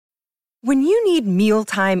When you need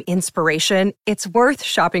mealtime inspiration, it's worth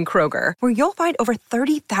shopping Kroger, where you'll find over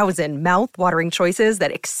 30,000 mouth-watering choices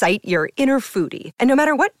that excite your inner foodie. And no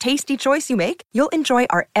matter what tasty choice you make, you'll enjoy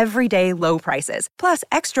our everyday low prices, plus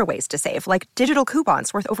extra ways to save, like digital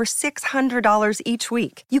coupons worth over $600 each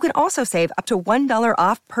week. You can also save up to $1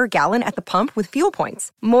 off per gallon at the pump with fuel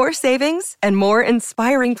points. More savings and more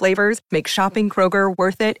inspiring flavors make shopping Kroger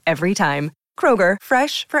worth it every time. Kroger,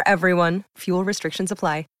 fresh for everyone. Fuel restrictions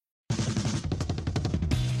apply.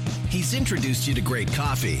 He's introduced you to great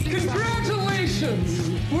coffee.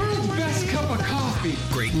 Congratulations! World's best cup of coffee.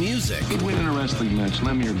 Great music. Who'd win in a wrestling match,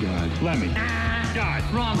 Lemmy or God? Lemmy. God.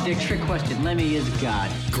 Wrong, Dick. Trick question. Lemmy is God.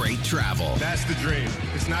 Great travel. That's the dream.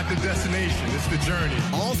 It's not the destination, it's the journey.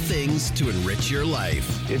 All things to enrich your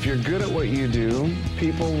life. If you're good at what you do,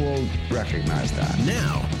 people will recognize that.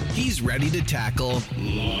 Now, he's ready to tackle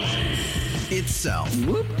life itself.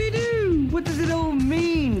 Whoop-de-doo. What does it all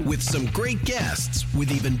mean? With some great guests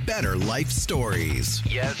with even better life stories.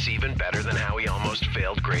 Yes, even better than how he almost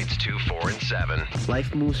failed grades 2, 4, and 7.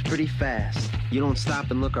 Life moves pretty fast. You don't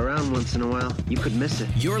stop and look around once in a while, you could miss it.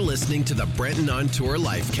 You're listening to the Brenton on Tour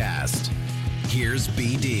Lifecast. Here's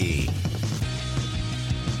BD.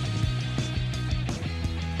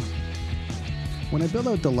 When I built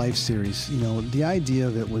out the Life series, the idea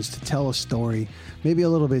of it was to tell a story maybe a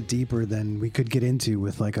little bit deeper than we could get into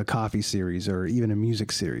with like a coffee series or even a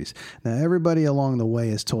music series. Now, everybody along the way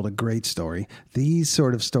has told a great story. These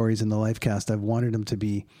sort of stories in the Lifecast, I've wanted them to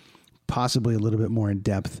be possibly a little bit more in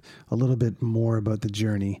depth, a little bit more about the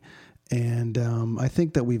journey. And I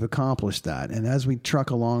think that we've accomplished that. And as we truck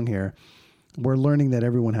along here, we're learning that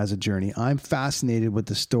everyone has a journey. I'm fascinated with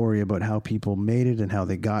the story about how people made it and how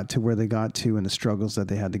they got to where they got to and the struggles that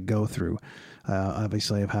they had to go through.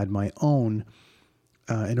 Obviously, I've had my own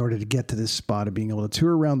in order to get to this spot of being able to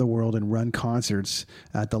tour around the world and run concerts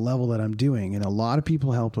at the level that I'm doing. And a lot of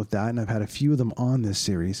people helped with that. And I've had a few of them on this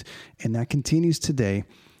series. And that continues today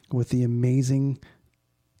with the amazing,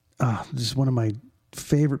 just one of my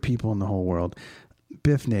favorite people in the whole world,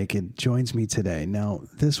 Biff Naked, joins me today. Now,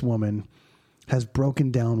 this woman has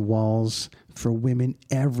broken down walls for women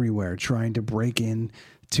everywhere trying to break in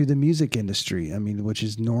to the music industry. I mean, which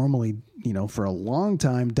is normally, for a long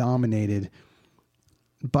time dominated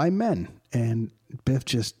by men. And Biff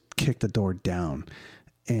just kicked the door down.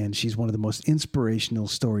 And she's one of the most inspirational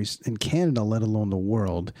stories in Canada, let alone the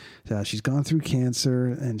world. She's gone through cancer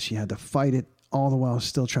and she had to fight it all the while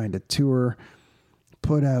still trying to tour,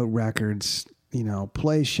 put out records,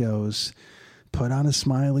 play shows, put on a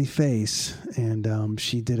smiley face. And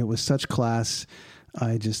she did it with such class.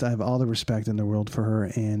 I have all the respect in the world for her.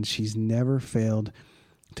 And she's never failed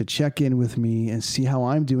to check in with me and see how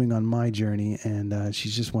I'm doing on my journey. And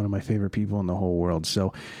she's just one of my favorite people in the whole world.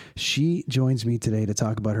 So she joins me today to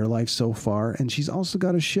talk about her life so far. And she's also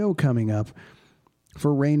got a show coming up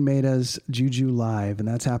for Rain Maida's Juju Live. And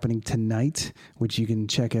that's happening tonight, which you can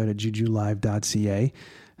check out at jujulive.ca.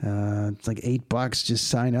 It's like $8. Just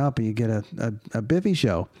sign up and you get a Biffy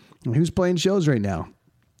show. And who's playing shows right now?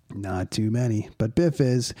 Not too many, but Biff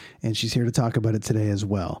is, and she's here to talk about it today as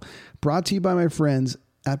well. Brought to you by my friends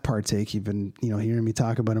at Partake. You've been, hearing me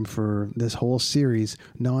talk about them for this whole series.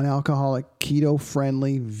 Non-alcoholic,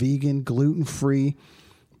 keto-friendly, vegan, gluten-free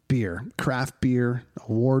beer, craft beer,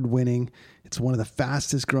 award-winning. It's one of the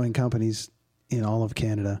fastest growing companies in all of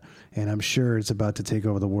Canada, and I'm sure it's about to take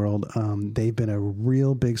over the world. They've been a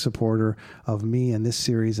real big supporter of me and this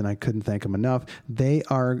series, and I couldn't thank them enough. They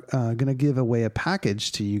are going to give away a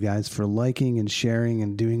package to you guys for liking and sharing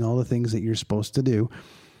and doing all the things that you're supposed to do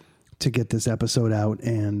to get this episode out,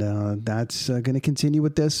 and that's going to continue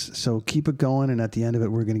with this, so keep it going, and at the end of it,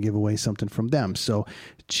 we're going to give away something from them. So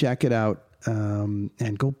check it out.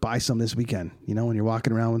 And go buy some this weekend. When you're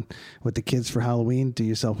walking around with the kids for Halloween, do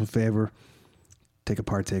yourself a favor. Take a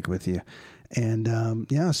Partake with you. And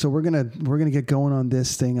so we're gonna get going on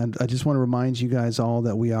this thing. I just want to remind you guys all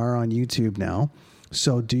that we are on YouTube now.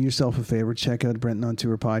 So do yourself a favor, check out Brenton on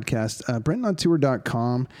Tour podcast,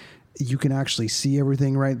 BrentonOnTour.com. You can actually see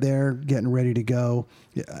everything right there, getting ready to go.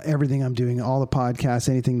 Everything I'm doing, all the podcasts,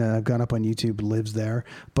 anything that I've got up on YouTube lives there.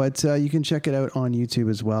 But you can check it out on YouTube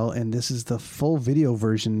as well. And this is the full video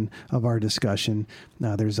version of our discussion.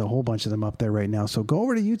 There's a whole bunch of them up there right now. So go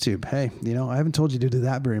over to YouTube. Hey, I haven't told you to do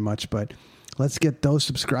that very much, but let's get those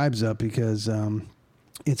subscribes up because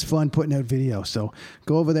it's fun putting out video. So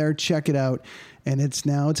go over there, check it out. And it's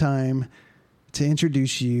now time to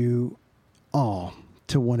introduce you all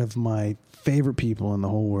to one of my favorite people in the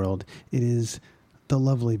whole world. It is the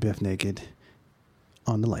lovely Biff Naked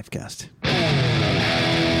on the Lifecast.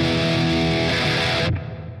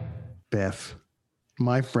 Biff,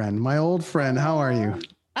 my friend, my old friend. How are you?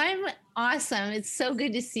 I'm awesome. It's so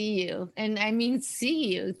good to see you. And I mean,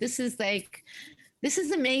 see you. This is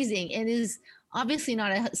amazing. It is obviously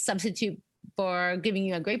not a substitute for giving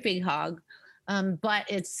you a great big hug, but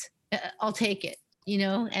I'll take it,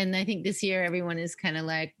 And I think this year everyone is kind of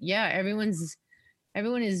like, yeah, everyone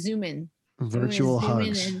is zooming. Virtual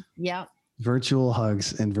hugs. Yeah. Virtual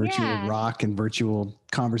hugs and virtual rock and virtual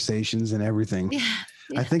conversations and everything. Yeah.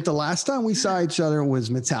 I think the last time we saw each other was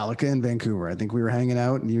Metallica in Vancouver. I think we were hanging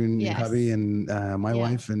out, and you and your hubby and my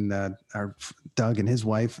wife and our Doug and his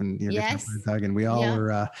wife and your Doug, and we all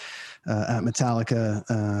were at Metallica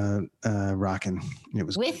rocking. It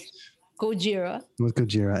was with Gojira. With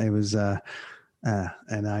Gojira, it was, and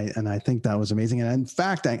I think that was amazing. And in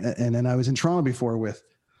fact, and then I was in Toronto before with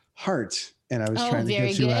Heart. And I was trying to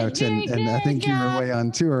get you out, and I think you were away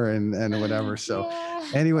on tour and whatever. So,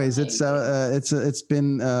 anyways, it's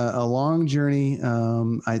been a long journey.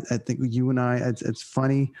 I think you and I, it's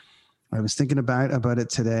funny. I was thinking about it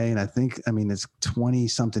today, and it's 20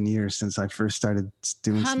 something years since I first started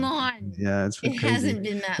doing. Come on, yeah, it's been crazy. Hasn't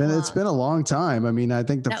been that long. It's been a long time. I mean, I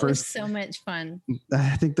think that was so much fun.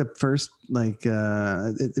 I think the first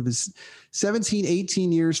it was 17,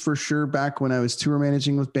 18 years for sure back when I was tour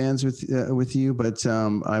managing with bands with you, but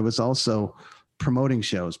I was also promoting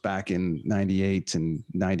shows back in 98 and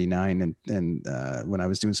 99 and when I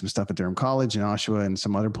was doing some stuff at Durham College and Oshawa and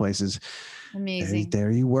some other places. Amazing.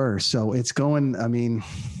 There you were. So it's going,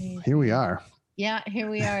 here we are. Yeah, here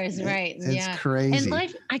we are is right. It's crazy. And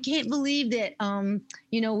life, I can't believe that,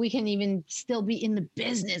 we can even still be in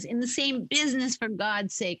the same business, for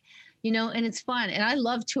God's sake, and it's fun. And I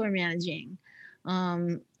love tour managing.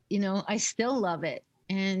 I still love it.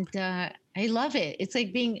 And I love it. It's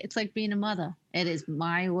like being a mother. It is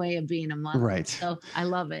my way of being a mother. Right. So I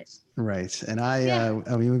love it. Right. And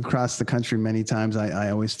we've crossed the country many times. I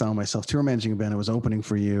always found myself tour managing a band. I was opening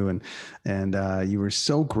for you and you were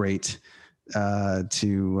so great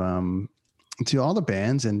to all the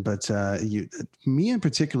bands. But me in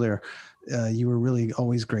particular, you were really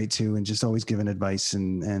always great too, and just always giving advice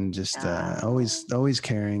and just always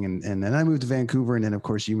caring. And then I moved to Vancouver, and then of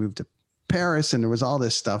course you moved to Paris, and there was all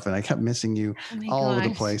this stuff, and I kept missing you over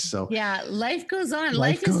the place. So life goes on.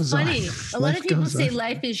 Life is funny. A lot of people say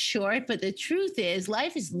life is short, but the truth is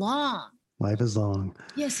life is long. Life is long.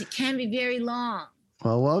 Yes, it can be very long.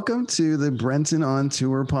 Well, welcome to the Brenton on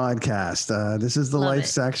Tour podcast. This is the life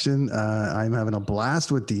section. I'm having a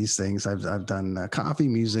blast with these things. I've done coffee,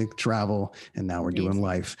 music, travel, and now we're doing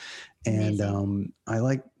life. And I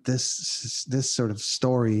like this sort of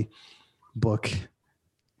story book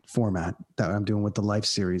format that I'm doing with the life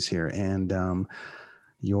series here. And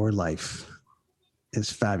your life is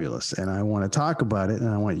fabulous, and I want to talk about it, and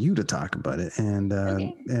I want you to talk about it. And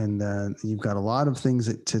you've got a lot of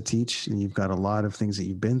things to teach, and you've got a lot of things that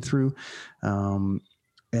you've been through. And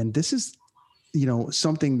this is,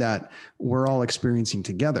 something that we're all experiencing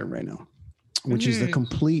together right now, which is the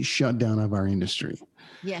complete shutdown of our industry.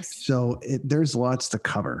 Yes. So there's lots to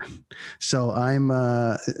cover. So I'm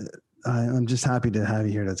just happy to have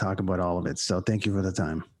you here to talk about all of it. So thank you for the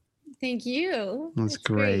time. Thank you. That's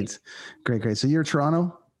great. Great. So you're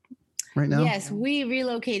Toronto right now? Yes, we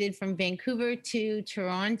relocated from Vancouver to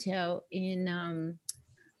Toronto in,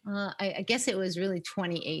 I guess it was really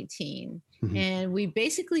 2018. Mm-hmm. And we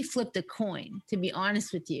basically flipped a coin, to be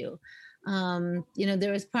honest with you.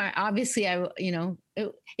 There was obviously,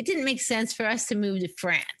 it didn't make sense for us to move to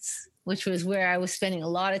France, which was where I was spending a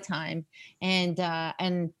lot of time. And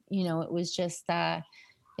it was just, there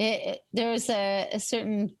was a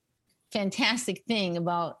certain fantastic thing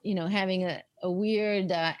about, having a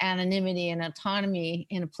weird anonymity and autonomy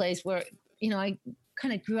in a place where, I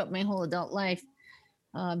kind of grew up my whole adult life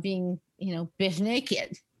being, biff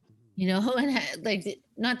naked, and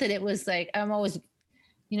not that it was like, I'm always,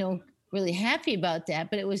 really happy about that,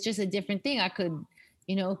 but it was just a different thing. I could,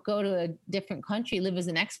 go to a different country, live as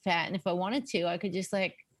an expat. And if I wanted to, I could just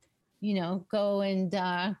go and,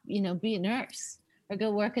 be a nurse, or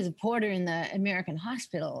go work as a porter in the American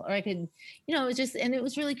hospital, or I could, it was just, and it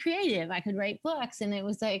was really creative. I could write books, and it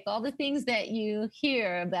was like all the things that you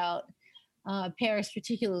hear about Paris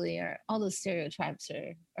particularly, or all those stereotypes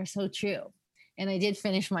are so true. And I did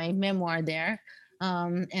finish my memoir there.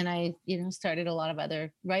 And I, started a lot of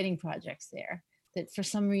other writing projects there that for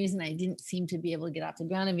some reason I didn't seem to be able to get off the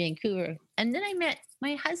ground in Vancouver. And then I met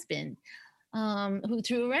my husband, who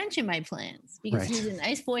threw a wrench in my plans, because he was a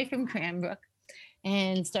nice boy from Cranbrook,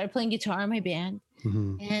 and started playing guitar in my band.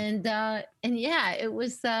 Mm-hmm. And it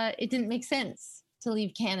was, it didn't make sense to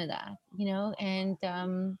leave Canada, and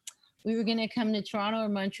we were going to come to Toronto or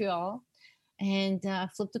Montreal. and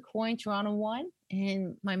flipped a coin. Toronto won,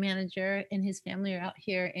 and my manager and his family are out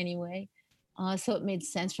here anyway. So it made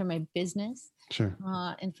sense for my business, Sure.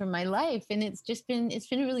 And for my life. And it's been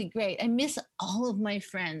really great. I miss all of my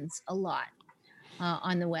friends a lot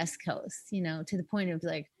on the West Coast, to the point of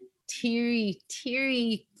like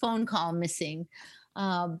teary phone call missing.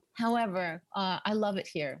 However, I love it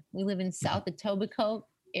here. We live in South Etobicoke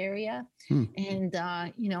area. And,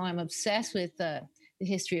 I'm obsessed with the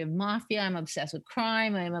history of mafia. I'm obsessed with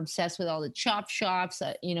crime. I'm obsessed with all the chop shops.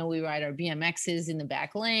 We ride our BMXs in the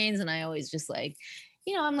back lanes, and I always just like,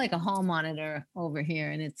 I'm like a hall monitor over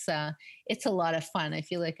here, and it's a lot of fun. I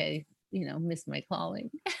feel like I, miss my calling.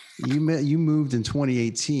 You moved in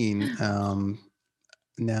 2018.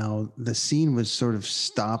 Now the scene was sort of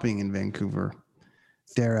stopping in Vancouver,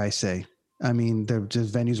 dare I say. I mean,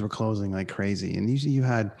 just venues were closing like crazy, and you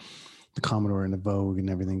had the Commodore and the Vogue and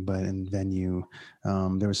everything, but in venue,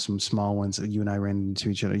 there was some small ones that you and I ran into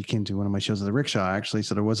each other. You came to one of my shows at the Rickshaw, actually,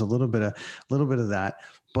 so there was a little bit of that,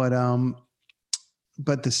 but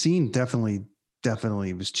the scene definitely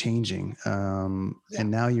was changing.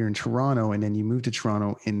 And now you're in Toronto, and then you moved to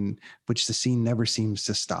Toronto, in which the scene never seems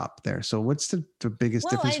to stop there. So what's the biggest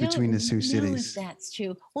difference between the two cities? That's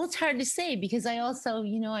true. Well, it's hard to say because I also,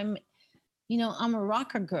 I'm a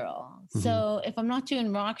rocker girl. So if I'm not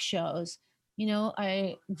doing rock shows,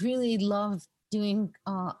 I really love doing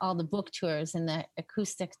all the book tours and the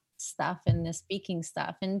acoustic stuff and the speaking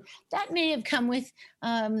stuff. And that may have come with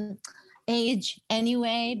age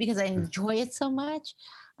anyway, because I enjoy it so much.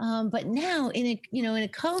 But now in a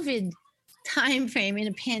COVID time frame, in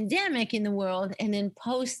a pandemic in the world, and then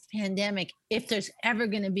post-pandemic, if there's ever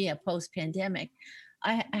going to be a post-pandemic,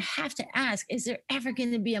 I have to ask, is there ever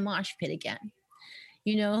going to be a mosh pit again?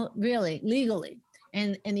 Really, legally?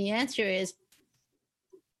 And the answer is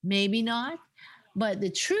maybe not. But the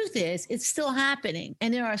truth is, it's still happening.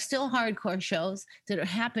 And there are still hardcore shows that are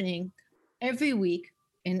happening every week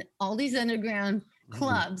in all these underground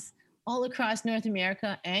clubs all across North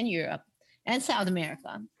America and Europe and South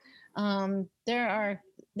America. There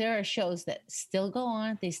are shows that still go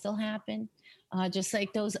on. They still happen. Just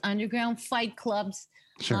like those underground fight clubs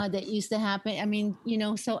that used to happen. I mean,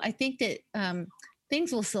 so I think that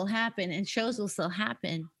things will still happen and shows will still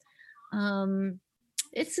happen.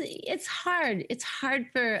 It's hard. It's hard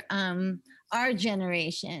for our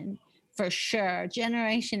generation, for sure.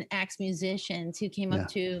 Generation X musicians who came up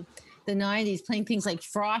to the 90s playing things like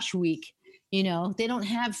Frosh Week. They don't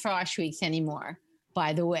have Frosh Weeks anymore.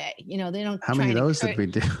 By the way, they don't. How many of those did we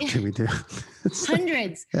do?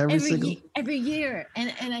 Hundreds every year,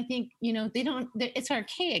 and I think they don't. It's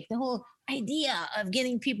archaic. The whole idea of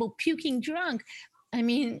getting people puking drunk, I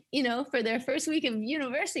mean, for their first week of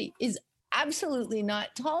university is absolutely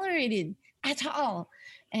not tolerated at all.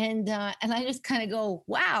 And I just kind of go,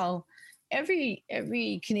 wow. Every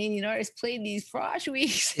Canadian artist played these Frosh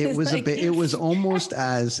Weeks. It was like, it was almost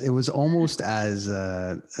as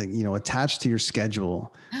attached to your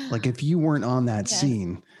schedule. Like if you weren't on that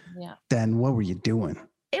scene, then what were you doing?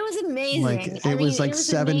 It was amazing. Like it was like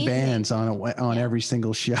seven amazing. Bands on every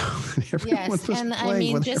single show. Yes, and I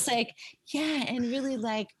mean, just like and really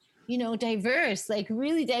like diverse, like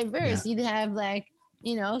really diverse. You'd have like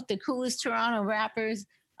the coolest Toronto rappers.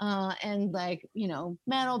 And like,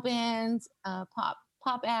 metal bands, pop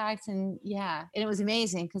acts. And it was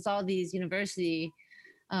amazing because all these university,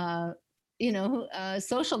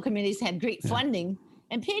 social committees had great funding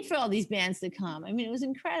and paid for all these bands to come. I mean, it was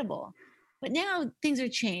incredible. But now things are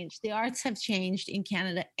changed. The arts have changed in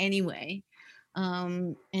Canada anyway.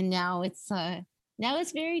 And now it's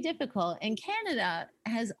very difficult. And Canada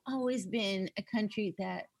has always been a country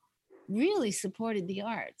that really supported the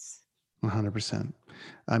arts. 100%.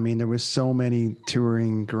 I mean, there was so many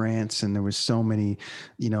touring grants, and there was so many,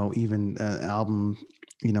 even album,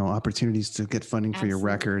 opportunities to get funding for your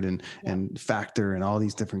record and Factor and all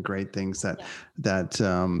these different great things that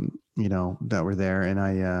were there. And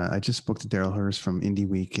I just spoke to Daryl Hurst from Indie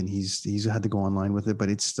Week, and he's had to go online with it, but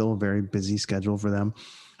it's still a very busy schedule for them.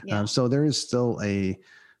 So there is still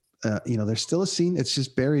there's still a scene. It's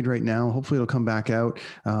just buried right now. Hopefully it'll come back out.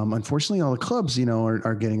 Unfortunately, all the clubs,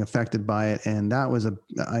 are getting affected by it. And that was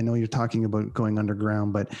I know you're talking about going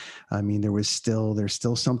underground, but I mean, there's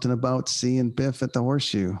still something about seeing Biff at the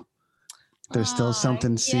Horseshoe. There's still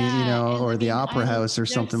something or the Opera House or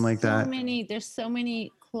something like that. There's so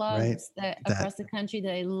many clubs that across the country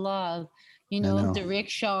that I love, the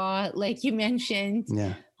Rickshaw, like you mentioned,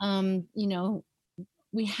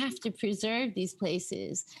 we have to preserve these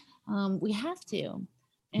places. We have to.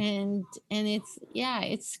 and it's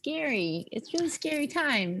scary. It's really scary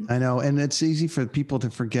time. I know, and it's easy for people to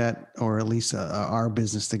forget, or at least our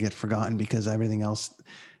business to get forgotten, because everything else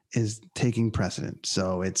is taking precedent.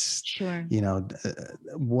 So it's Sure.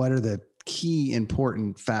 What are the key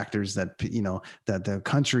important factors that that the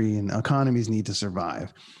country and economies need to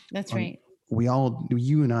survive? That's right.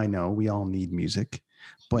 You and I know we all need music,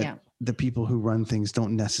 but the people who run things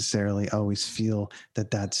don't necessarily always feel that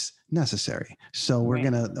that's necessary. So we're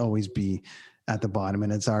going to always be at the bottom,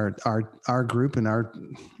 and it's our group, and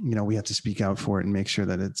we have to speak out for it and make sure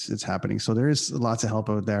that it's happening. So there is lots of help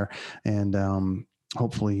out there, and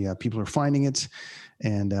hopefully people are finding it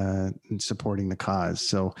and supporting the cause.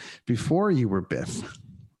 So before you were Biff,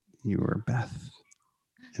 you were Beth.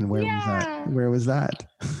 And where was that? Where was that?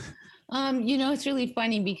 It's really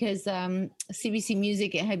funny because CBC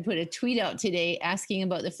Music had put a tweet out today asking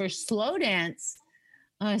about the first slow dance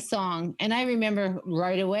song. And I remember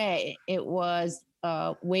right away, it was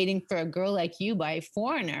Waiting for a Girl Like You by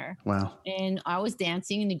Foreigner. Wow. And I was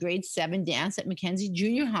dancing in the grade 7 dance at Mackenzie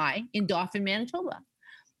Junior High in Dauphin, Manitoba.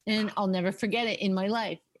 And I'll never forget it in my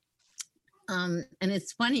life. And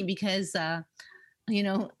it's funny because, a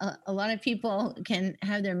lot of people can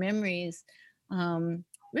have their memories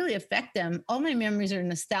really affect them. All my memories are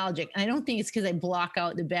nostalgic. And I don't think it's because I block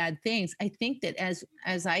out the bad things. I think that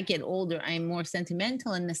as I get older, I'm more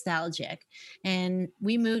sentimental and nostalgic. And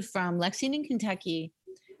we moved from Lexington, Kentucky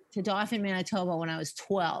to Dauphin, Manitoba when I was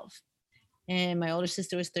 12. And my older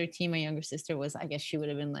sister was 13. My younger sister was, I guess she would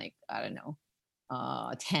have been like, I don't know,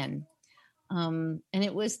 10. And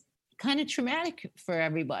it was kind of traumatic for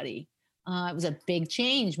everybody. It was a big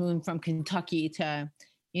change moving from Kentucky to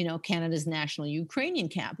Canada's national Ukrainian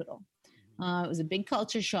capital. It was a big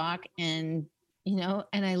culture shock. And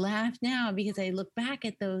I laugh now because I look back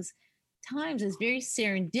at those times as very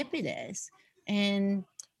serendipitous. And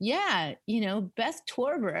Beth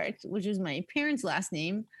Torbert, which was my parents' last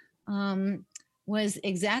name, was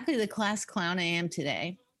exactly the class clown I am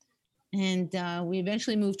today. And we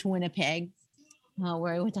eventually moved to Winnipeg,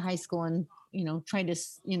 where I went to high school and tried to,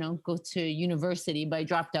 go to university, but I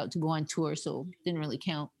dropped out to go on tour, so it didn't really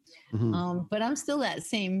count. Mm-hmm. But I'm still that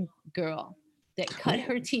same girl that cut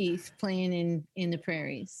her teeth playing in the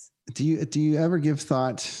prairies. Do you ever give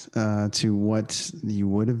thought to what you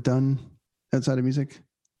would have done outside of music?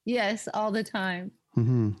 Yes, all the time.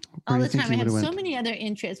 Mm-hmm. All the time. I have so many other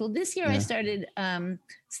interests. Well, this year I started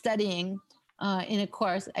studying in a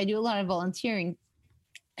course. I do a lot of volunteering.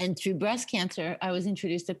 And through breast cancer, I was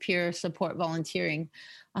introduced to peer support volunteering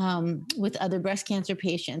with other breast cancer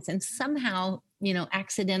patients. And somehow,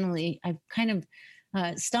 accidentally, I've kind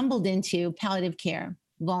of stumbled into palliative care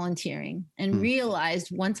volunteering and realized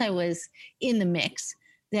once I was in the mix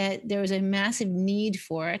that there was a massive need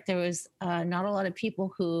for it. There was not a lot of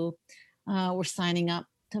people who were signing up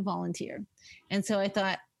to volunteer. And so I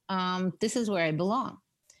thought, this is where I belong.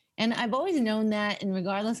 And I've always known that, and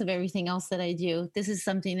regardless of everything else that I do, this is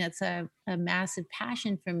something that's a massive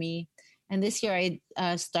passion for me. And this year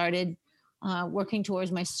I started working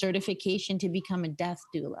towards my certification to become a death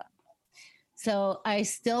doula. So I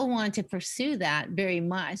still want to pursue that very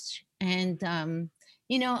much. And, I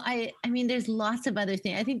mean, there's lots of other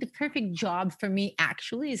things. I think the perfect job for me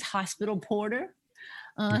actually is hospital porter.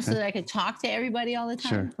 So that I could talk to everybody all the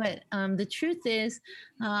time. Sure. But the truth is,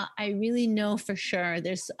 I really know for sure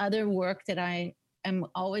there's other work that I am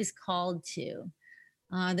always called to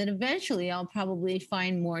that eventually I'll probably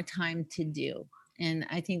find more time to do. And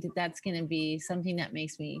I think that that's going to be something that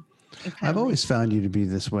makes me incredibly... I've always found you to be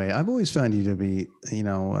this way. I've always found you to be,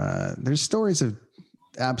 there's stories of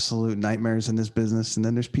absolute nightmares in this business. And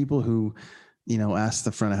then there's people who, ask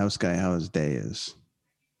the front of house guy how his day is.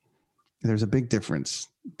 There's a big difference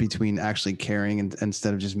between actually caring and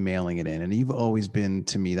instead of just mailing it in. And you've always been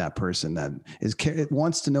to me that person that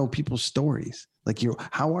wants to know people's stories. Like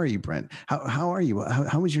how are you, Brent? How are you?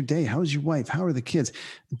 How was your day? How was your wife? How are the kids?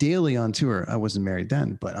 Daily on tour. I wasn't married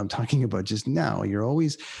then, but I'm talking about just now. You're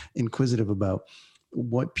always inquisitive about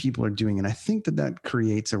what people are doing. And I think that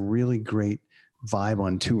creates a really great vibe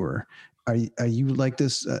on tour. Are you like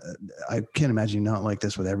this? I can't imagine you not like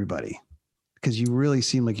this with everybody. Because you really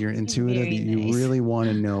seem like you're intuitive. You really want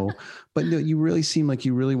to know, but no, you really seem like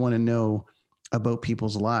you really want to know about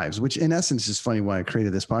people's lives, which in essence is funny why I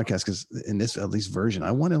created this podcast. Because in this, at least version,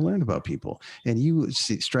 I want to learn about people. And you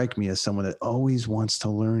strike me as someone that always wants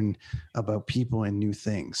to learn about people and new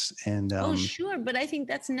things. And oh, sure. But I think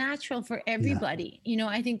that's natural for everybody. Yeah.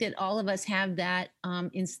 I think that all of us have that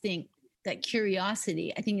instinct, that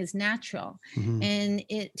curiosity. I think is natural. Mm-hmm. And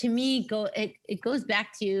it, to me, it goes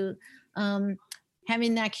back to,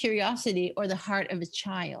 having that curiosity or the heart of a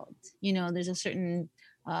child. You know, there's a certain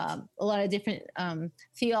a lot of different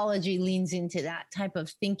theology leans into that type of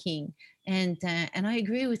thinking, and I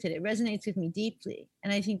agree with it. It resonates with me deeply,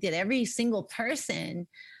 and I think that every single person,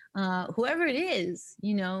 whoever it is,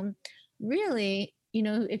 you know, really, you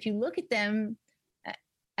know, if you look at them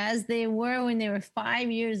as they were when they were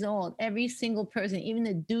 5 years old, every single person, even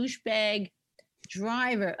the douchebag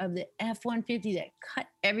driver of the F-150 that cut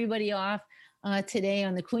everybody off today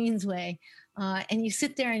on the Queensway. And you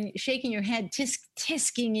sit there and shaking your head,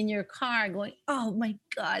 tisking in your car, going, "Oh my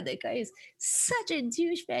God, that guy is such a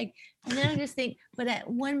douchebag." And then I just think, but at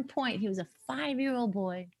one point, he was a 5-year-old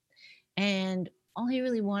boy, and all he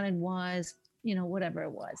really wanted was, you know, whatever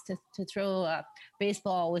it was, to throw a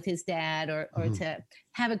baseball with his dad, or to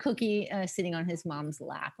have a cookie sitting on his mom's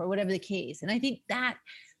lap, or whatever the case. And I think that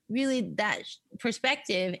really, that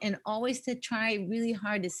perspective, and always to try really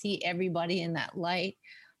hard to see everybody in that light.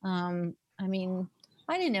 I mean,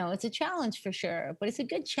 I don't know. It's a challenge for sure, but it's a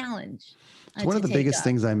good challenge. It's one of the biggest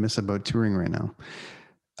things I miss about touring right now.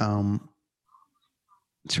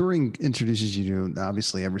 Touring introduces you to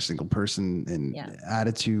obviously every single person and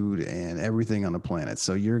attitude and everything on the planet.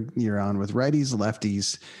 So you're on with righties,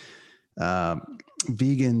 lefties,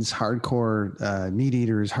 vegans, hardcore meat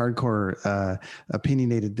eaters, hardcore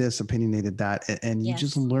opinionated this, opinionated that, and you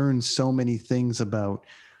just learn so many things about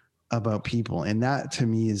people. And that to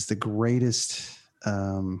me is the greatest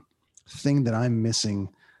thing that I'm missing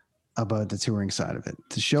about the touring side of it.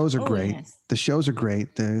 The shows are great. Yes. The shows are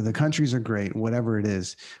great. The countries are great, whatever it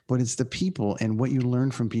is, but it's the people and what you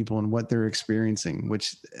learn from people and what they're experiencing,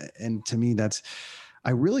 and to me,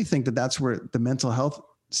 I really think that's where the mental health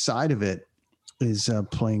side of it is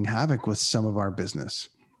playing havoc with some of our business.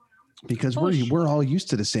 Because we're all used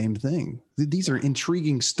to the same thing. These are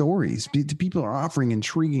intriguing stories. People are offering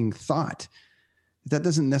intriguing thought. That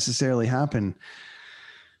doesn't necessarily happen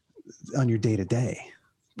on your day to day,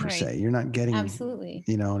 per se. You're not getting, absolutely.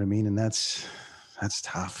 You know what I mean? And that's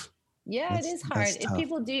tough. Yeah, it is hard. If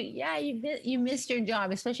people do, you miss your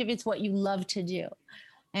job, especially if it's what you love to do,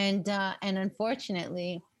 and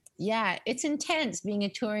unfortunately, it's intense being a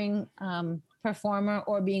touring performer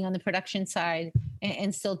or being on the production side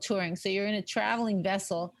and still touring. So you're in a traveling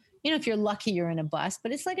vessel. You know, if you're lucky, you're in a bus,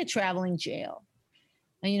 but it's like a traveling jail.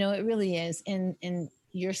 And, you know, it really is. And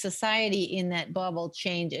your society in that bubble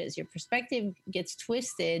changes. Your perspective gets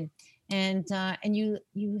twisted, and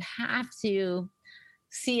you have to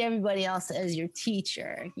see everybody else as your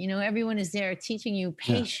teacher. You know, everyone is there teaching you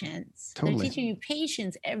patience. Totally. They're teaching you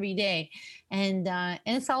patience every day. And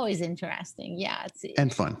it's always interesting.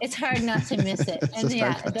 And fun. It's hard not to miss it. And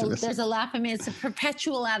there's a laugh. I mean, it's a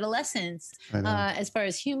perpetual adolescence as far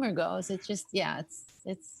as humor goes. It's just,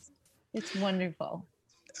 it's wonderful.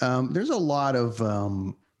 There's a lot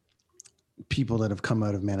of people that have come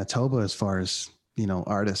out of Manitoba as far as, you know,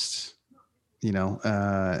 artists, you know,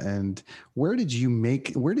 and where did you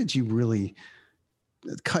really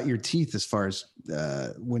cut your teeth as far as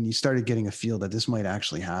when you started getting a feel that this might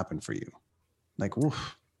actually happen for you? Like,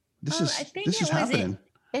 woof, this is happening.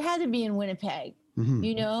 It had to be in Winnipeg. Mm-hmm.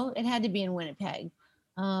 You know, it had to be in Winnipeg.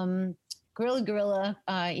 Gorilla,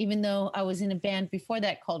 even though I was in a band before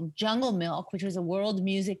that called Jungle Milk, which was a world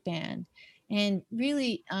music band. And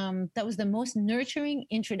really, that was the most nurturing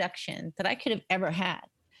introduction that I could have ever had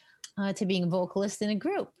to being a vocalist in a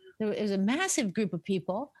group. It was a massive group of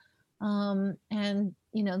people. And,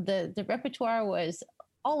 you know, the repertoire was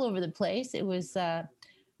all over the place. It was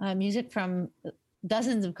music from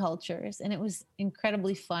dozens of cultures, and it was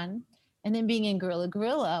incredibly fun. And then being in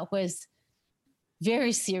Gorilla was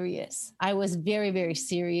very serious. I was very, very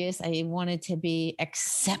serious. I wanted to be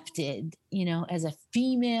accepted, you know, as a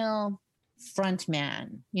female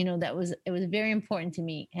frontman. You know, it was very important to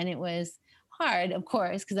me. And it was hard, of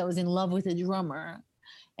course, because I was in love with a drummer.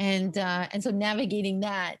 And so navigating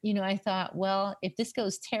that, you know, I thought, well, if this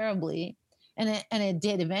goes terribly, and it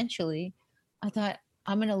did eventually, I thought,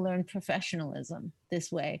 I'm going to learn professionalism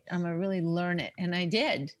this way. I'm going to really learn it. And I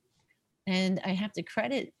did. And I have to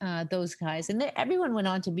credit those guys. And everyone went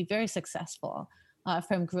on to be very successful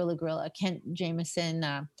from Gorilla. Kent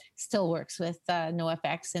Jameson still works with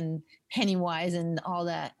NoFX and Pennywise and all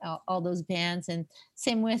that, all those bands. And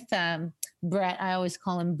same with Brett. I always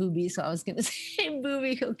call him Booby, so I was going to say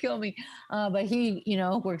Booby, he'll kill me. But he, you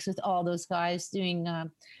know, works with all those guys doing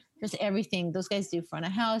just everything. Those guys do front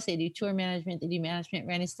of house, they do tour management, they do management.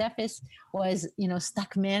 Randy Steffes was, you know,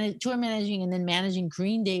 stuck tour managing and then managing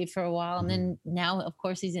Green Day for a while. And then now, of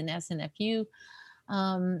course, he's in SNFU.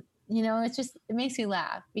 You know, it makes me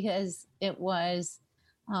laugh because it was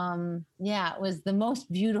yeah, it was the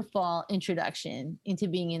most beautiful introduction into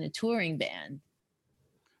being in a touring band.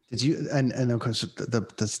 Did you, and of course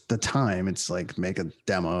the time, it's like make a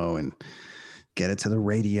demo and get it to the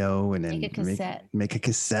radio and then make a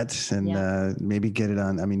cassette and maybe get it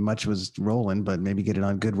on. I mean, Much was rolling, but maybe get it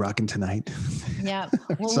on Good Rockin' Tonight. Yeah.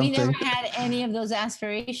 Well, we never had any of those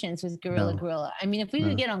aspirations with Gorilla Gorilla. I mean, if we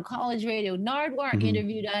would get on college radio, Nardwuar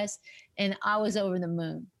interviewed us and I was over the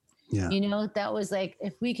moon. Yeah. You know, that was like,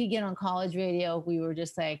 if we could get on college radio, we were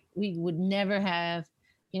just like, we would never have,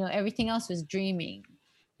 you know, everything else was dreaming.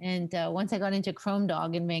 And once I got into Chrome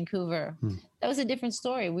Dog in Vancouver, that was a different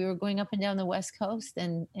story. We were going up and down the West Coast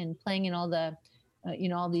and playing in all the, you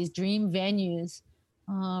know, all these dream venues,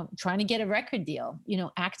 trying to get a record deal, you know,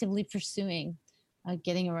 actively pursuing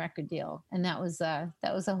getting a record deal. And that was a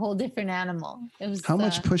whole different animal. It was. How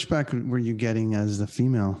much pushback were you getting as the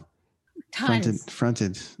female? Tons.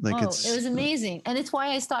 Fronted. Like it was amazing. And it's why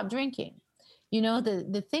I stopped drinking. You know,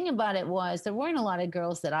 the thing about it was there weren't a lot of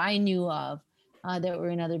girls that I knew of that were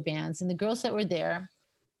in other bands. And the girls that were there,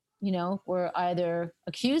 you know, were either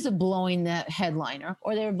accused of blowing the headliner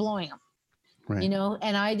or they were blowing them, you know,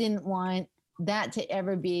 and I didn't want that to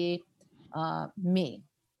ever be me,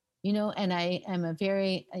 you know, and I am a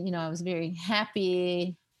very, you know, I was a very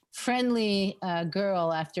happy, friendly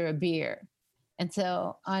girl after a beer. And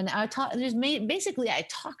so I talk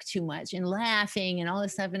too much and laughing and all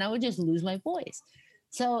this stuff, and I would just lose my voice.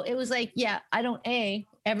 So it was like, yeah, I don't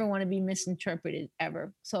ever want to be misinterpreted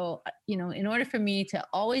ever. So, you know, in order for me to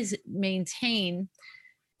always maintain,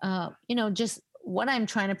 you know, just what I'm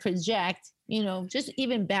trying to project, you know, just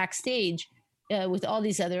even backstage with all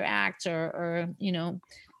these other acts or, you know,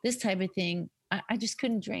 this type of thing, I just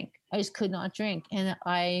couldn't drink. I just could not drink. And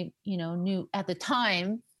I, you know, knew at the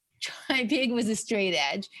time, Try Pig was a straight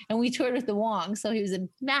edge and we toured with the Wong. So he was a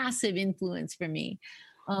massive influence for me.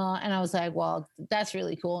 And I was like, well, that's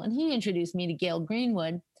really cool. And he introduced me to Gail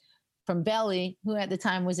Greenwood from Belly, who at the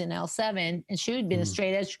time was in L7, and she had been a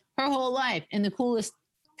straight edge her whole life and the coolest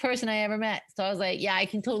person I ever met. So I was like, yeah, I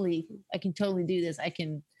can totally do this. I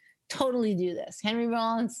can totally do this. Henry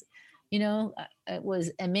Rollins, you know, it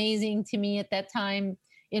was amazing to me at that time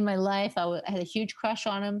in my life. I had a huge crush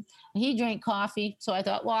on him. He drank coffee. So I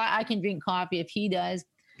thought, well, I can drink coffee if he does.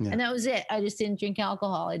 Yeah. And that was it. I just didn't drink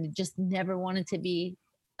alcohol. I just never wanted to be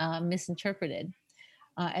misinterpreted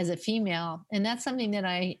as a female. And that's something that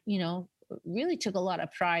I, you know, really took a lot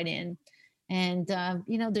of pride in. And,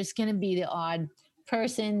 you know, there's going to be the odd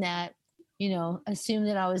person that, you know, assumed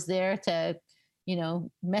that I was there to, you know,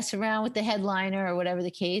 mess around with the headliner or whatever the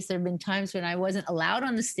case. There have been times when I wasn't allowed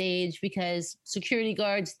on the stage because security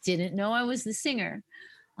guards didn't know I was the singer.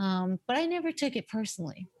 But I never took it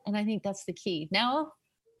personally. And I think that's the key. Now,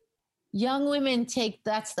 young women take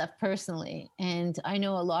that stuff personally. And I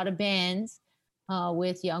know a lot of bands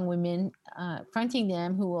with young women fronting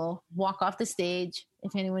them who will walk off the stage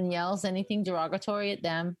if anyone yells anything derogatory at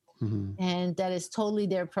them. Mm-hmm. And that is totally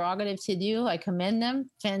their prerogative to do. I commend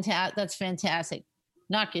them. That's fantastic.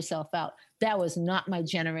 Knock yourself out. That was not my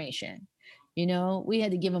generation. You know, we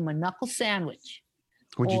had to give them a knuckle sandwich.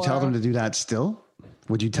 Would you tell them to do that still?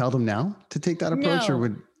 Would you tell them now to take that approach? No,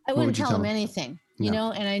 or I wouldn't tell them anything, you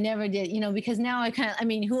know, and I never did, you know, because now I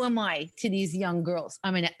mean, who am I to these young girls?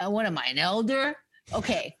 I mean, what am I, an elder?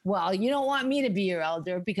 Okay, well, you don't want me to be your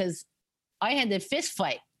elder because I had to fist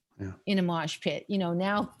fight in a mosh pit. You know,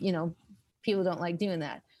 now, you know, people don't like doing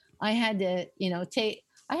that. I had to, you know,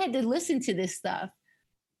 I had to listen to this stuff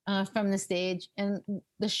from the stage, and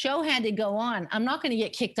the show had to go on. I'm not going to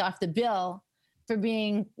get kicked off the bill for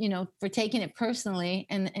being, you know, for taking it personally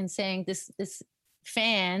and saying this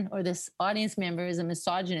fan or this audience member is a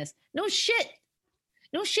misogynist. No shit,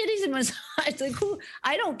 he's a misogynist. Like, who?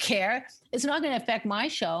 I don't care. It's not going to affect my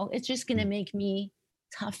show. It's just going to make me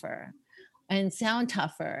tougher and sound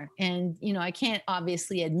tougher. And, you know, I can't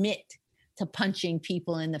obviously admit to punching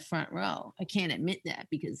people in the front row. I can't admit that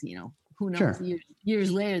because, you know, who knows, sure.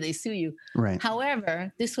 years later they sue you. Right.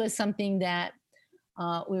 However, this was something that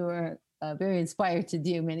we were very inspired to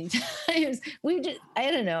do many times.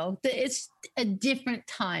 I don't know. It's a different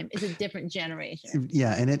time. It's a different generation.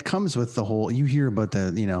 Yeah. And it comes with the whole, you hear about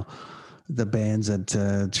the, you know, the bands that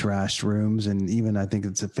trashed rooms. And even I think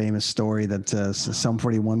it's a famous story that Sum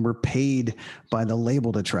 41 were paid by the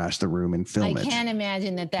label to trash the room and film it. I can't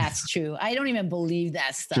imagine that that's true. I don't even believe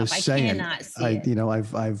that stuff. Just saying, cannot see it. You know,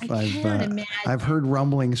 I've heard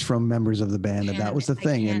rumblings from members of the band that was the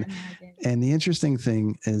thing. And the interesting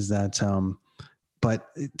thing is that, but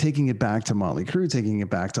taking it back to Motley Crue, taking it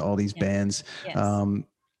back to all these bands,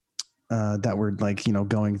 that were like,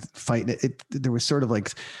 going fight it. There was sort of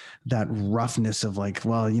like that roughness of like,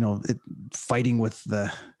 well, fighting with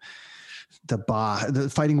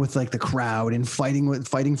fighting with like the crowd and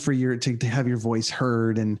fighting for to have your voice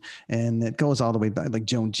heard. And it goes all the way back, like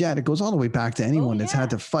Joan Jett, it goes all the way back to anyone that's had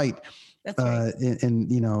to fight. That's right.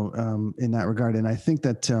 in that regard. And I think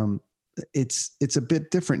that, it's a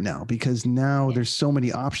bit different now, because now there's so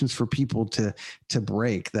many options for people to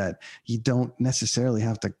break, that you don't necessarily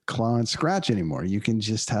have to claw and scratch anymore. You can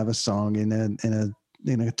just have a song in a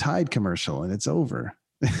Tide commercial and it's over.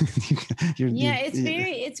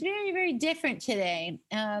 It's very, very different today.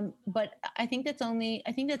 But I think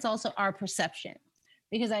that's also our perception,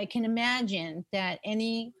 because I can imagine that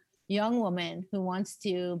any young woman who wants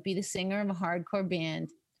to be the singer of a hardcore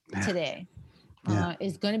band today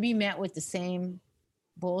is going to be met with the same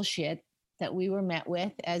bullshit that we were met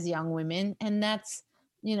with as young women. And that's,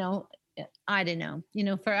 I don't know,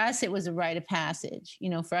 for us, it was a rite of passage,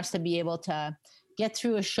 for us to be able to get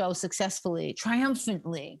through a show successfully,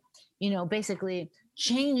 triumphantly, basically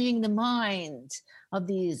changing the minds of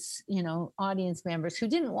these, audience members who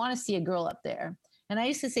didn't want to see a girl up there. And I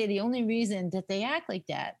used to say the only reason that they act like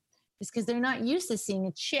that is because they're not used to seeing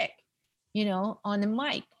a chick, on the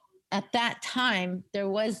mic. At that time, there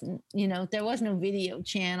was no video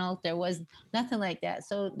channel. There was nothing like that.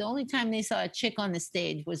 So the only time they saw a chick on the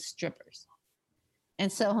stage was strippers. And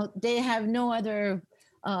so they have no other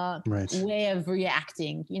way of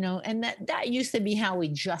reacting, and that used to be how we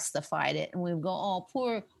justified it. And we would go, oh,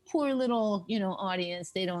 poor little,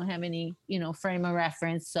 audience. They don't have any, frame of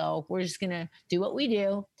reference. So we're just going to do what we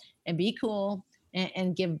do and be cool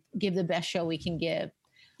and give the best show we can give.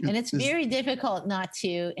 And it's very difficult not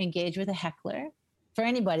to engage with a heckler for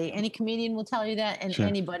anybody. Any comedian will tell you that, and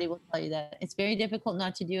anybody will tell you that. It's very difficult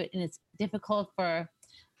not to do it. And it's difficult for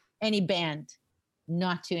any band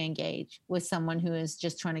not to engage with someone who is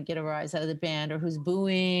just trying to get a rise out of the band, or who's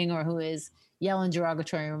booing, or who is yelling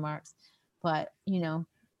derogatory remarks. But, you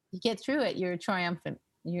get through it. You're triumphant.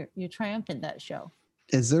 You're triumphant that show.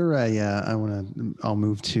 Is there I'll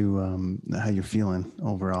move to how you're feeling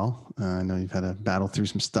overall. I know you've had to battle through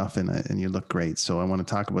some stuff and you look great. So I want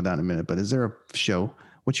to talk about that in a minute, but is there a show?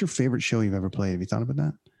 What's your favorite show you've ever played? Have you thought about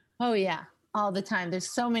that? Oh yeah. All the time.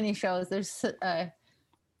 There's so many shows. There was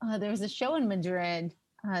a show in Madrid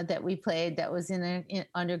that we played that was in an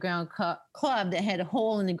underground club that had a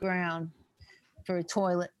hole in the ground for a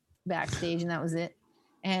toilet backstage. And that was it.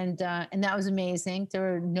 And that was amazing. There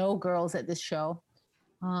were no girls at this show.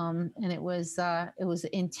 And it was an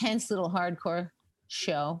intense little hardcore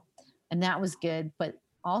show, and that was good. But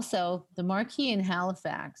also the Marquee in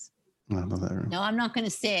Halifax. I love that room. No, I'm not going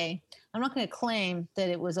to claim that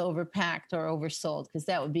it was overpacked or oversold, because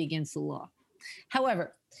that would be against the law.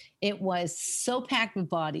 However, it was so packed with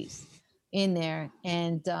bodies in there,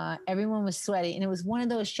 and everyone was sweaty. And it was one of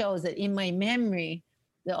those shows that in my memory,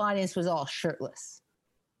 the audience was all shirtless,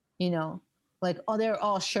 like, oh, they're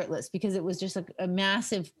all shirtless, because it was just a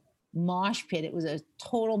massive mosh pit. It was a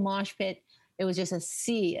total mosh pit. It was just a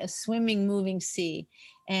swimming, moving sea.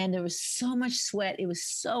 And there was so much sweat. It was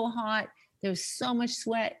so hot. There was so much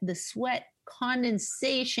sweat. The sweat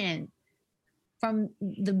condensation from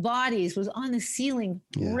the bodies was on the ceiling,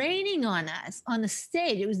 raining on us on the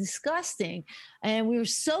stage. It was disgusting. And we were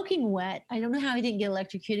soaking wet. I don't know how I didn't get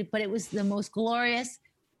electrocuted, but it was the most glorious,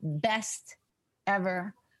 best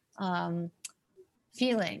ever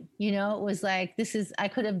feeling. It was like, I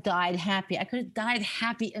could have died happy. I could have died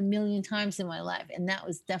happy a million times in my life. And that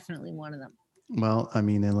was definitely one of them. Well, I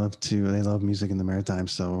mean, they love music in the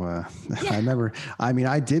Maritimes. So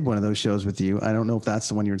I did one of those shows with you. I don't know if that's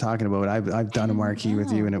the one you were talking about. I've done a Marquee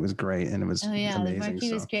with you, and it was great. And it was amazing. The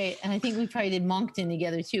Marquee was great. And I think we probably did Moncton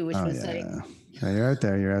together too, which was like. Yeah, you're out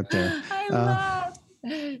there. I love.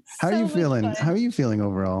 How are you feeling? Fun. How are you feeling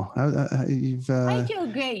overall? I feel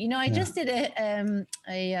great. I just did an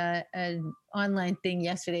online thing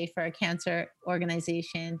yesterday for a cancer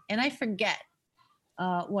organization, and I forget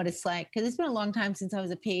what it's like, because it's been a long time since I was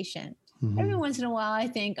a patient. Mm-hmm. Every once in a while, I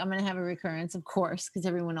think I'm going to have a recurrence, of course, because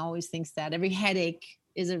everyone always thinks that. Every headache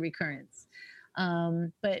is a recurrence.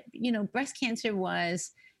 But breast cancer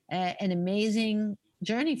was an amazing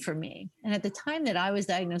journey for me. And at the time that I was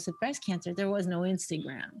diagnosed with breast cancer, there was no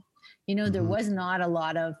Instagram. There was not a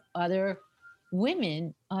lot of other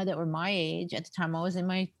women that were my age. At the time, I was in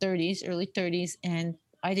my 30s, early 30s, and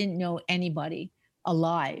I didn't know anybody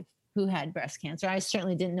alive who had breast cancer. I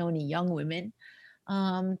certainly didn't know any young women.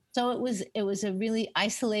 So it was a really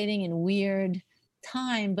isolating and weird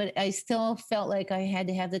time, but I still felt like I had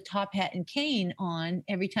to have the top hat and cane on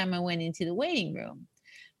every time I went into the waiting room.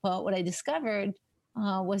 But what I discovered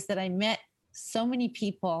was that I met so many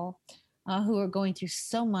people who were going through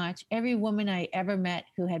so much. Every woman I ever met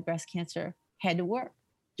who had breast cancer had to work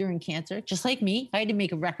during cancer, just like me. I had to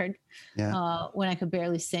make a record when I could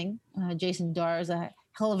barely sing. Jason Darr is a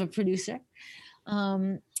hell of a producer.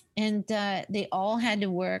 And they all had to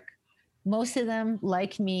work. Most of them,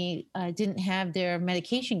 like me, didn't have their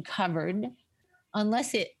medication covered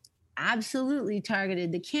unless it absolutely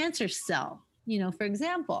targeted the cancer cell. You know, for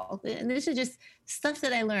example, and this is just stuff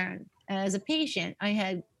that I learned as a patient. I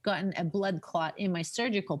had gotten a blood clot in my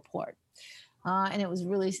surgical port. And it was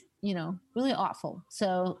really, really awful.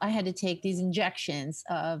 So I had to take these injections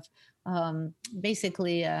of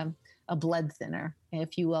basically a blood thinner,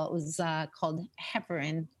 if you will. It was called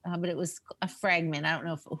heparin, but it was a fragment. I don't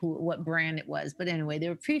know what brand it was. But anyway, they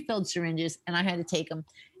were pre-filled syringes, and I had to take them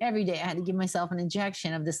every day. I had to give myself an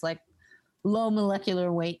injection of this like low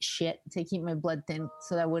molecular weight shit to keep my blood thin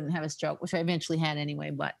so that I wouldn't have a stroke, which I eventually had anyway,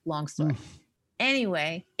 but long story.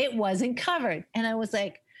 Anyway, it wasn't covered. And I was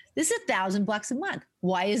like, this is $1,000 a month.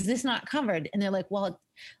 Why is this not covered? And they're like, well,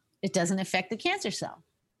 it doesn't affect the cancer cell.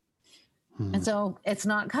 And so it's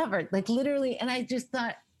not covered, like literally. And I just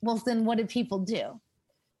thought, well, then what do people do?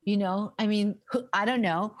 You know, I mean, I don't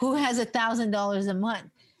know who has $1,000 a month.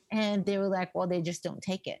 And they were like, well, they just don't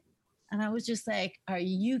take it. And I was just like, are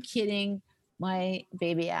you kidding? My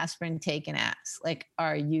baby aspirin taking ass. Like,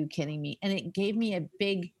 are you kidding me? And it gave me a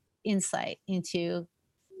big insight into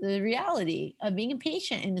the reality of being a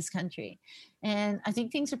patient in this country. And I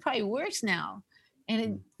think things are probably worse now. And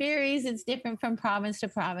it varies. It's different from province to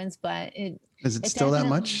province, but is it still that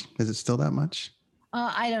much? Is it still that much?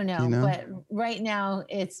 I don't know, but right now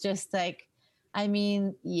it's just like, I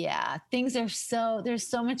mean, yeah, things are there's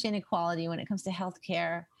so much inequality when it comes to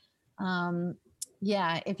healthcare.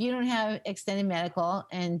 If you don't have extended medical,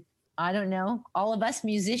 and I don't know, all of us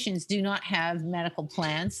musicians do not have medical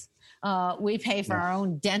plans. We pay for our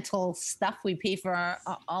own dental stuff. We pay for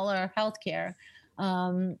all our healthcare.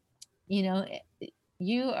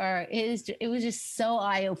 It was just so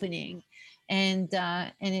eye-opening, and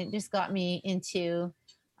it just got me into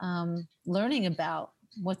learning about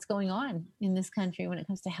what's going on in this country when it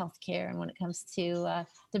comes to healthcare and when it comes to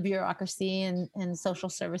the bureaucracy and social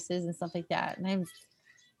services and stuff like that. And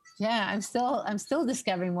I'm still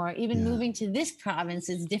discovering more. Even moving to this province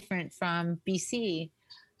is different from BC,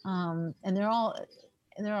 and they're all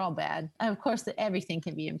bad. Of course, everything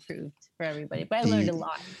can be improved for everybody, but I learned a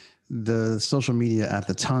lot. The social media at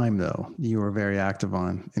the time, though, you were very active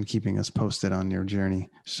on and keeping us posted on your journey.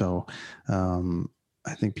 So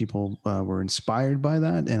I think people were inspired by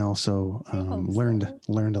that and also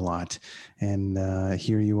learned a lot. And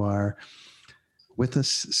here you are with us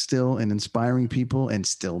still and inspiring people and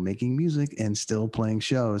still making music and still playing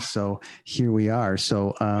shows. So here we are.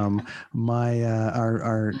 So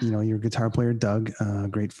your guitar player, Doug, a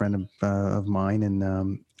great friend of mine,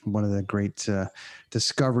 and one of the great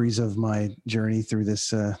discoveries of my journey through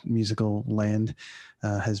this musical land,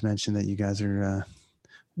 has mentioned that you guys are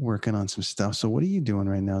working on some stuff. So what are you doing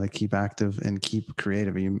right now to keep active and keep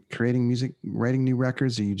creative? Are you creating music, writing new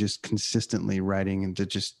records? Or are you just consistently writing and to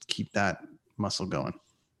just keep that muscle going?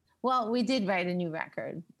 Well, we did write a new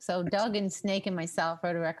record. So Doug and Snake and myself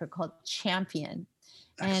wrote a record called Champion.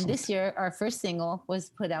 Excellent. And this year, our first single was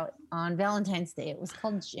put out on Valentine's Day. It was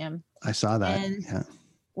called Jim. I saw that. And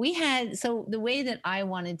we had, so the way that I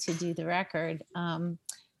wanted to do the record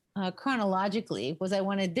chronologically was I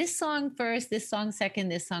wanted this song first, this song second,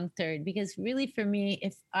 this song third, because really for me,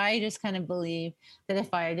 if I just kind of believe that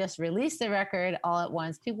if I just release the record all at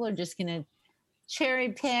once, people are just going to cherry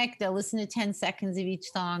pick, they'll listen to 10 seconds of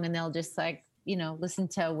each song and they'll just listen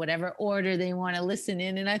to whatever order they want to listen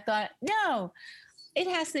in. And I thought, no, it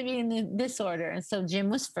has to be in this order. And so Jim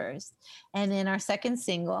was first. And then our second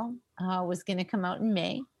single was going to come out in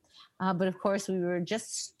May. But of course, we were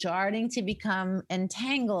just starting to become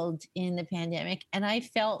entangled in the pandemic. And I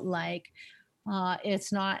felt like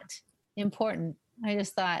it's not important. I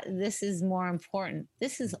just thought, this is more important.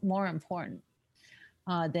 This is more important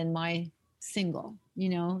than my single,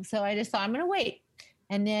 So I just thought, I'm going to wait.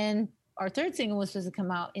 And then our third single was supposed to come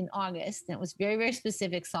out in August. And it was a very, very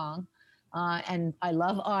specific song. And I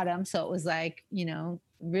love autumn. So it was like,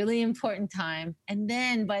 really important time. And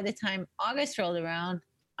then by the time August rolled around,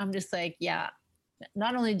 I'm just like,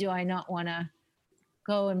 not only do I not want to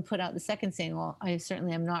go and put out the second single, I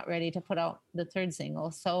certainly am not ready to put out the third single.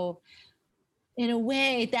 So in a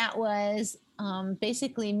way, that was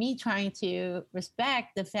basically me trying to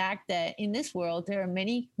respect the fact that in this world, there are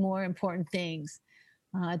many more important things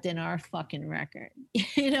than our fucking record.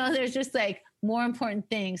 There's just like more important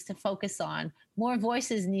things to focus on. More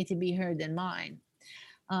voices need to be heard than mine.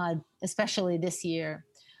 especially this year.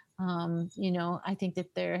 I think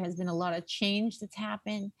that there has been a lot of change that's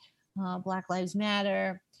happened. Black Lives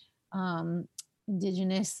Matter,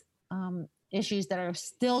 Indigenous issues that are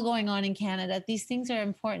still going on in Canada. These things are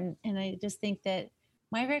important. And I just think that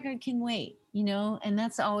my record can wait, and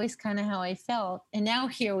that's always kind of how I felt. And now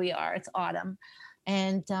here we are, it's autumn.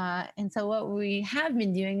 And so what we have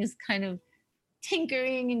been doing is kind of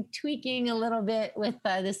tinkering and tweaking a little bit with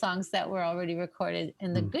the songs that were already recorded.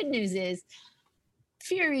 And the good news is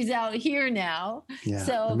Fury's out here now. Yeah,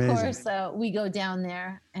 so of course we go down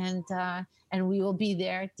there and we will be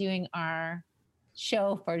there doing our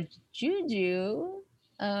show for Juju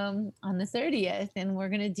on the 30th, and we're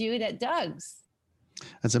going to do it at Doug's.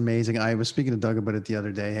 That's amazing. I was speaking to Doug about it the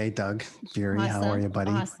other day. Hey, Doug Fury, awesome. How are you, buddy?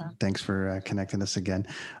 Awesome. Thanks for connecting us again.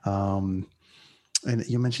 And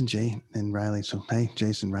you mentioned Jay and Riley. So, hey,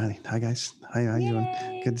 Jason, Riley. Hi, guys. Hi, how you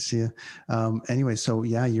doing? Good to see you. Anyway, so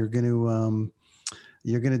yeah, you're going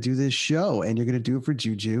to do this show, and you're going to do it for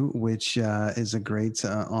Juju, which is a great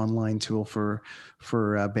online tool for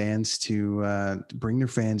bands to bring their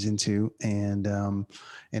fans into and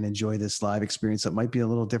enjoy this live experience that might be a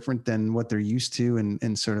little different than what they're used to.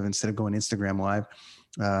 And sort of, instead of going Instagram live,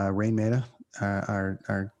 Rain Maida,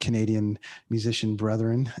 our Canadian musician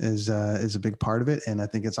brethren, is a big part of it. And I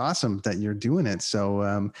think it's awesome that you're doing it.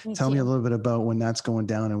 So tell me a little bit about when that's going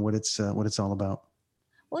down and what it's all about.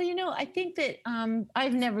 Well, I think that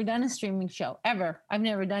I've never done a streaming show ever. I've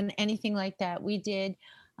never done anything like that. We did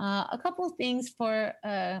a couple of things for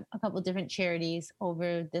a couple of different charities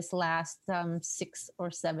over this last 6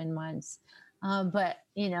 or 7 months. But,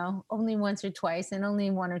 only once or twice and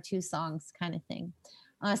only 1 or 2 songs kind of thing.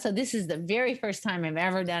 So this is the very first time I've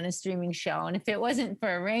ever done a streaming show. And if it wasn't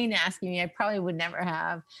for Rain asking me, I probably would never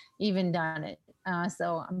have even done it.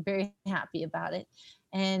 So I'm very happy about it.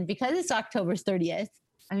 And because it's October 30th,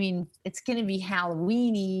 I mean, it's going to be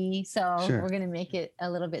Halloween-y, so We're going to make it a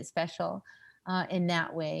little bit special in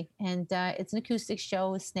that way. And it's an acoustic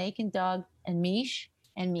show with Snake and Doug and Mish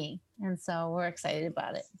and me. And so we're excited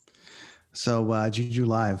about it. So Juju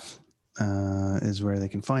Live is where they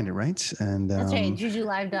can find it, right? And that's right,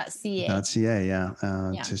 jujulive.ca. .ca, yeah.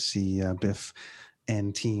 To see Biff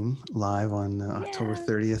and team live on October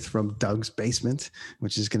 30th from Doug's basement,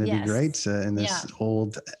 which is going to be great in this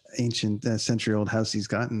old, ancient, century-old house he's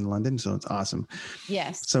got in London. So it's awesome.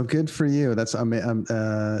 Yes. So good for you. That's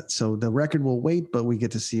so the record will wait, but we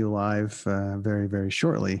get to see you live very, very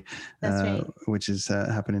shortly. That's right. Which is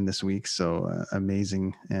happening this week. So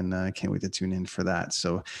amazing, and I can't wait to tune in for that.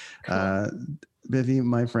 So, cool. Biffy,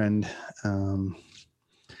 my friend,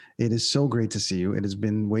 it is so great to see you. It has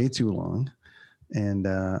been way too long. And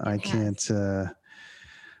I can't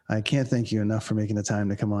thank you enough for making the time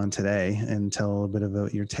to come on today and tell a little bit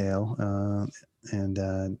about your tale.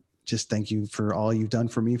 And just thank you for all you've done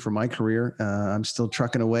for me, for my career. I'm still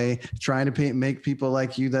trucking away, trying to make people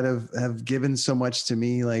like you that have given so much to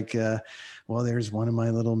me. Like, there's one of my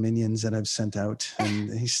little minions that I've sent out,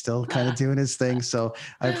 and he's still kind of doing his thing. So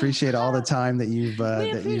I appreciate all the time that you've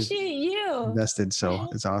invested. So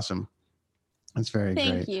it's awesome. It's very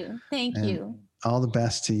great. Thank you. All the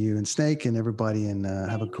best to you and Snake and everybody, and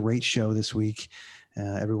have a great show this week.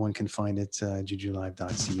 Everyone can find it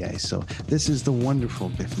jujulive.ca. So this is the wonderful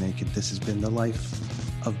Biff Naked. This has been the life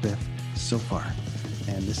of Biff so far.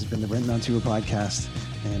 And this has been the Renton on Tour podcast.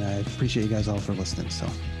 And I appreciate you guys all for listening. So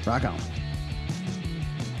rock on.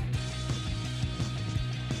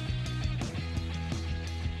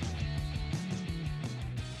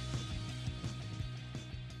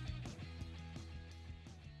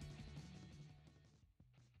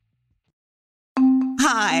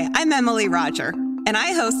 Hi, I'm Emily Roger, and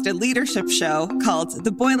I host a leadership show called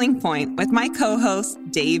The Boiling Point with my co-host,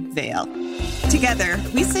 Dave Vale. Together,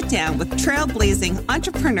 we sit down with trailblazing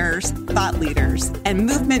entrepreneurs, thought leaders, and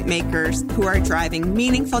movement makers who are driving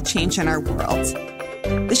meaningful change in our world.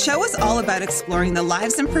 The show is all about exploring the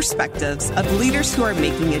lives and perspectives of leaders who are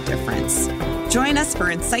making a difference. Join us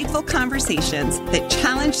for insightful conversations that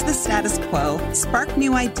challenge the status quo, spark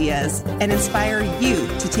new ideas, and inspire you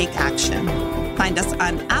to take action. Find us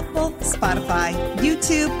on Apple, Spotify,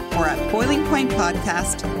 YouTube, or at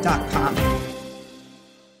boilingpointpodcast.com.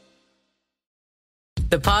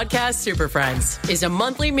 The Podcast Super Friends is a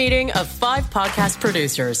monthly meeting of 5 podcast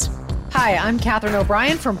producers. Hi, I'm Katherine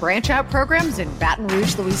O'Brien from Branch Out Programs in Baton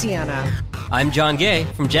Rouge, Louisiana. I'm John Gay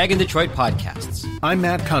from Jag and Detroit Podcasts. I'm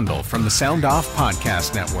Matt Kundle from the Sound Off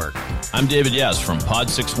Podcast Network. I'm David Yaz from Pod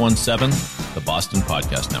 617, the Boston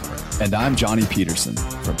Podcast Network. And I'm Johnny Peterson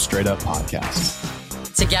from Straight Up Podcasts.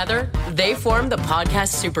 Together, they form the Podcast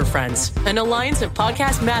Super Friends, an alliance of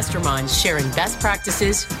podcast masterminds sharing best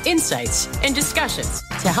practices, insights, and discussions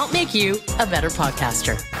to help make you a better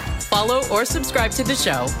podcaster. Follow or subscribe to the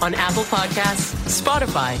show on Apple Podcasts,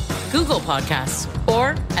 Spotify, Google Podcasts,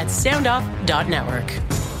 or at soundoff.network.